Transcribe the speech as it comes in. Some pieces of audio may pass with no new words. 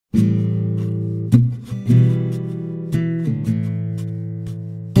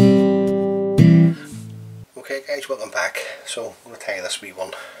welcome back. So I'm going to tie this wee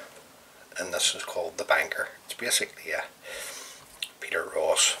one, and this is called the banker. It's basically a Peter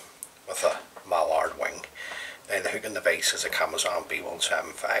Ross with a mallard wing. Now the hook and the base is a Kamasan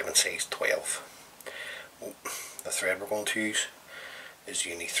B175 in size 12. The thread we're going to use is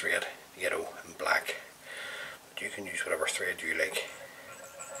uni thread, yellow and black, but you can use whatever thread you like.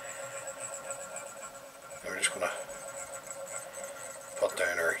 And we're just going to put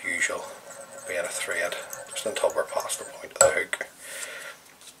down our usual bed of thread just until we're past the point of the hook.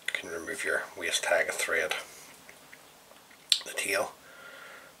 You can remove your waist tag of thread. The tail,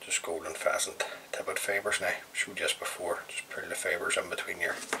 just golden pheasant tippet fibres. Now, I showed you this before, just pull the fibres in between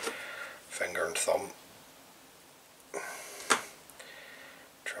your finger and thumb.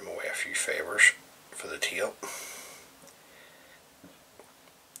 Trim away a few fibres for the tail.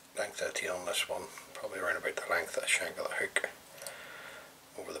 Length of the tail on this one, probably around about the length of the shank of the hook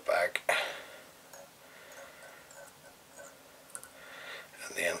over the back.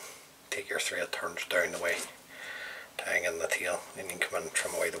 And then take your thread turns down the way, tying in the tail, and you can come in and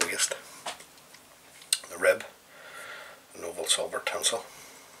trim away the waist. The rib, an oval silver tinsel.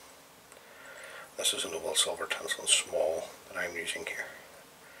 This is an oval silver tinsel small that I'm using here.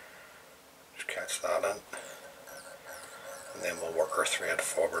 Just catch that in, and then we'll work our thread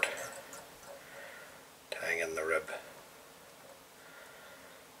forward, tying in the rib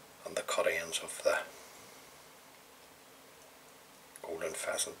and the cut ends of the golden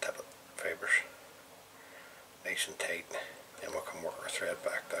pheasant tippet fibres, nice and tight. Then we can work our thread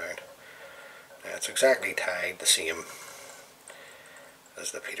back down. Now it's exactly tied the same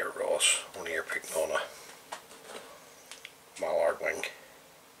as the Peter Ross, only you're putting on a mallard wing,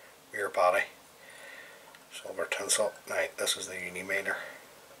 rear body, silver tinsel. Now this is the uni mailer,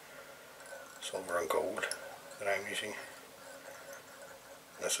 silver and gold that I'm using.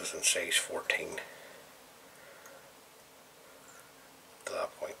 This is in size 14. To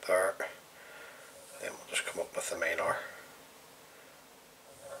that point there, then we'll just come up with the mailer.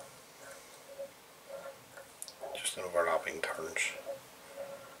 Just in overlapping turns.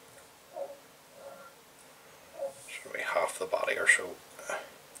 So maybe half the body or so.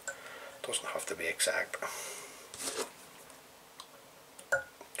 Doesn't have to be exact.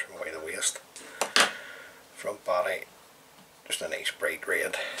 Trim away the waist. Front body, just a nice bright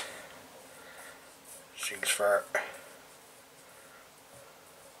red seals fur.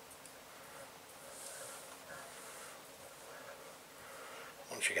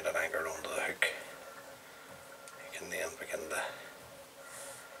 Once you get it anchored onto the hook, you can then begin to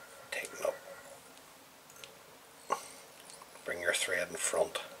tighten up. Bring your thread in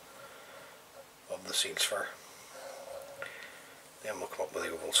front of the seals fur. Then we'll come up with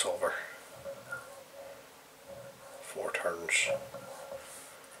the oval silver. 4 turns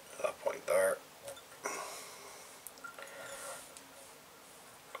to that point there.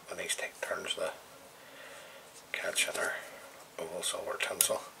 Couple of nice tight turns to catch in our oval silver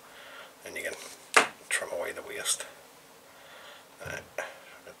tinsel. Then you can trim away the waist. Get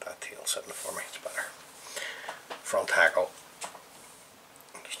that tail sitting for me, it's better. Front hackle,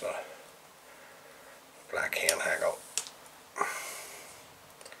 just a black hand hackle.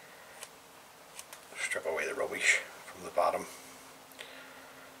 Strip away the rubbish from the bottom.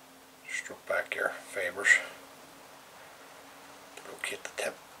 Stroke back your fibres. Locate the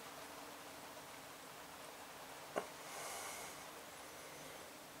tip.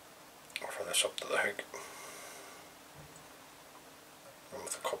 Offer this up to the hook. And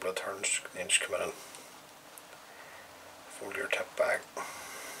with a couple of turns, then just come in and fold your tip back.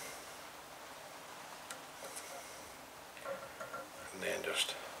 And then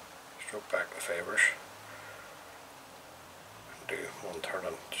just stroke back the fibres. Do one turn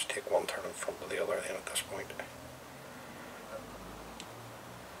and just take one turn in front of the other then at this point.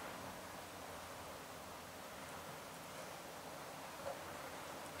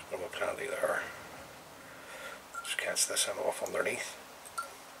 There's no plenty there. Just catch this in off underneath.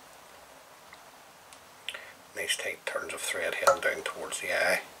 Nice tight turns of thread heading down towards the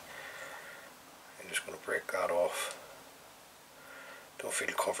eye. I'm just going to break that off. Don't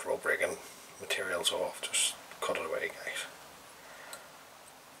feel comfortable breaking materials off, just cut it away, guys.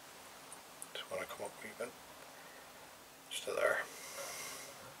 Just want to come up a wee bit, just to there.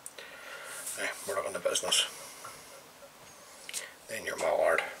 Now, we're not in the business. Then your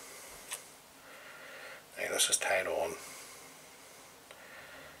mallard. Now this is tied on.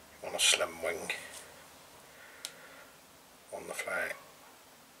 You want a slim wing on the fly.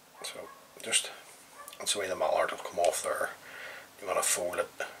 So just, that's the way the mallard will come off there. You want to fold it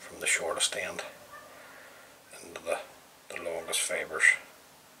from the shortest end into the longest fibres,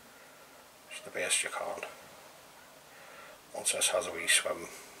 just the best you can. once this has a wee swim,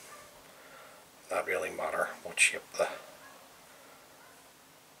 not really matter what shape the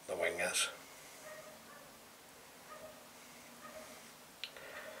wing is.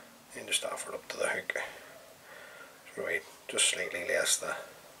 And just offer it up to the hook. So we just slightly less the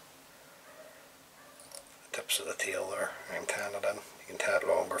tips of the tail there. I'm tying it in. You can tie it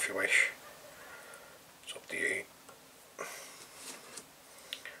longer if you wish. It's up to you. Have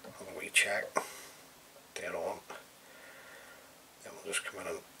a wee check. Dead on. Then we'll just come in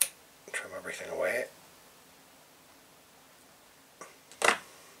and trim everything away. And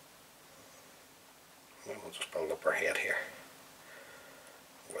then we'll just build up our head here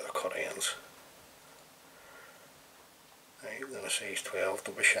where the cut ends. Now, even in a size 12,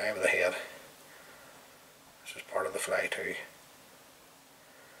 don't be shy of the head. This is part of the fly too.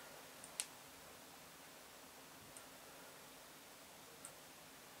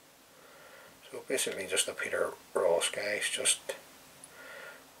 So basically just a Peter Ross, guys,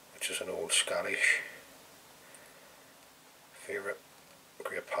 which is an old Scottish favourite,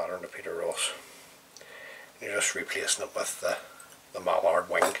 great pattern of Peter Ross. And you're just replacing it with the mallard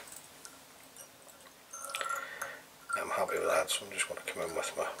wing. I'm happy with that, so I'm just going to come in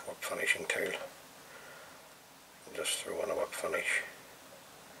with my whip finishing tool and just throw in a whip finish.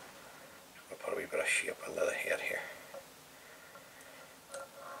 Just going to put a wee bit of shape into the head here.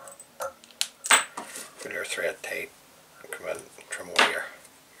 Pull your thread tight and come in and trim away your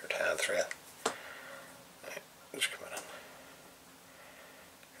tan thread. Right, just come in and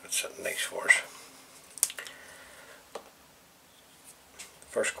get it sitting nice for us.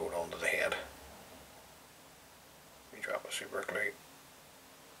 First coat onto the head. We drop a super glue.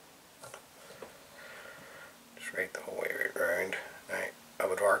 Just right the whole way right round. Right, I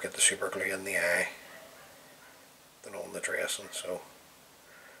would rather get the super glue in the eye than on the dressing, so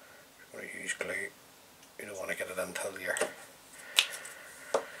I'm going to use glue. You don't want to get it until your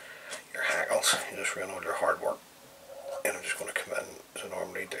hackles. You just run all your hard work. And I'm just going to come in as I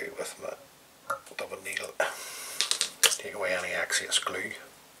normally do with my double needle. Take away any excess glue.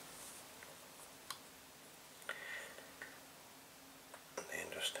 And then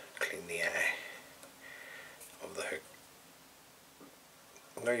just clean the eye of the hook.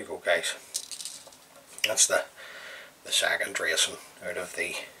 And there you go, guys. That's the second dressing out of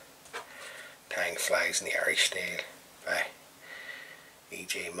the Tying Flies in the Irish Style by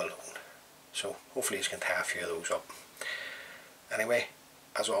E.J. Malone. So hopefully you can tie a few of those up. Anyway,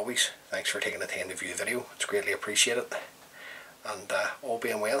 as always, thanks for taking the time to view the video. It's greatly appreciated. And all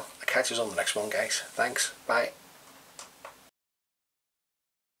being well, I'll catch you on the next one, guys. Thanks. Bye.